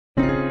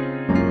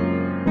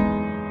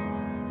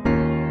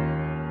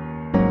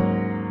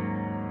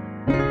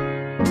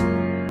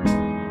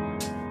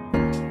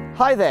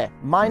Hi there,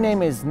 my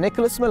name is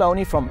Nicholas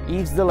Meloni from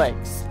EVES The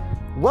Lakes.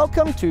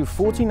 Welcome to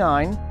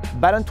 49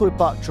 Ballintoy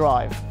Park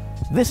Drive.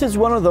 This is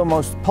one of the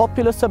most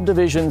popular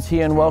subdivisions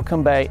here in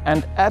Welcome Bay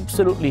and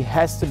absolutely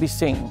has to be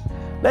seen.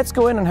 Let's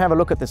go in and have a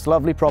look at this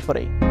lovely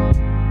property.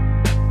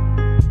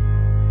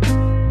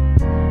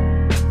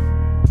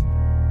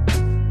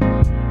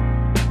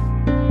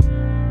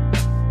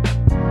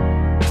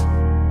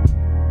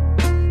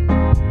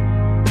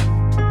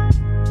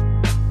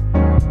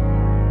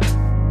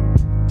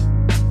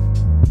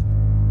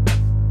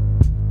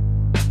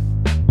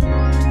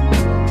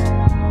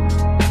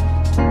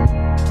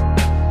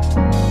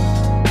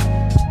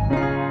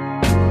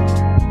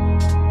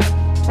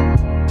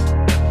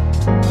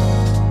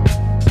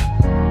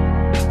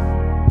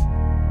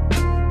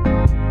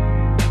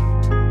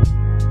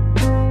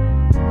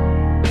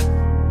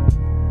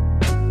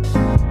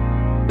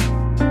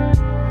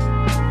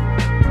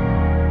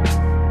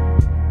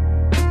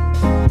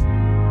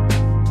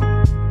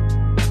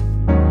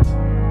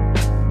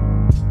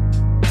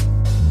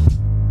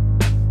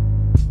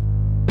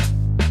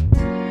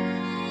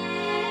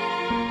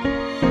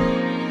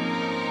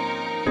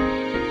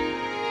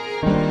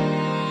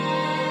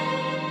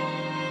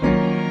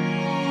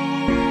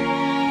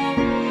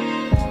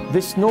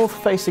 This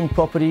north-facing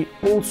property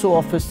also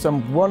offers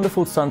some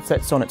wonderful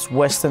sunsets on its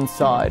western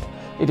side.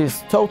 It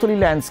is totally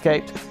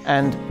landscaped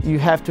and you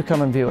have to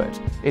come and view it.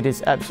 It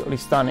is absolutely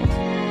stunning.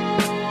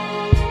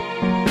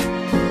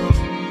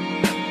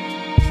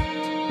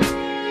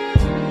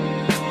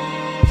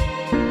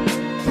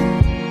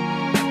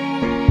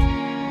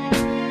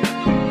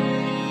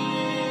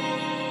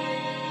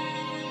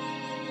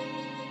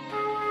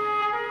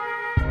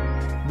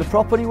 The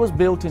property was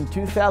built in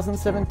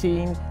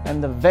 2017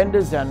 and the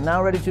vendors are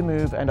now ready to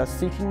move and are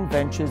seeking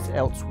ventures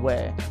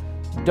elsewhere.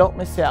 Don't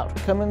miss out.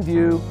 Come and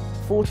view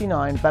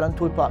 49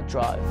 Ballintoy Park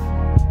Drive.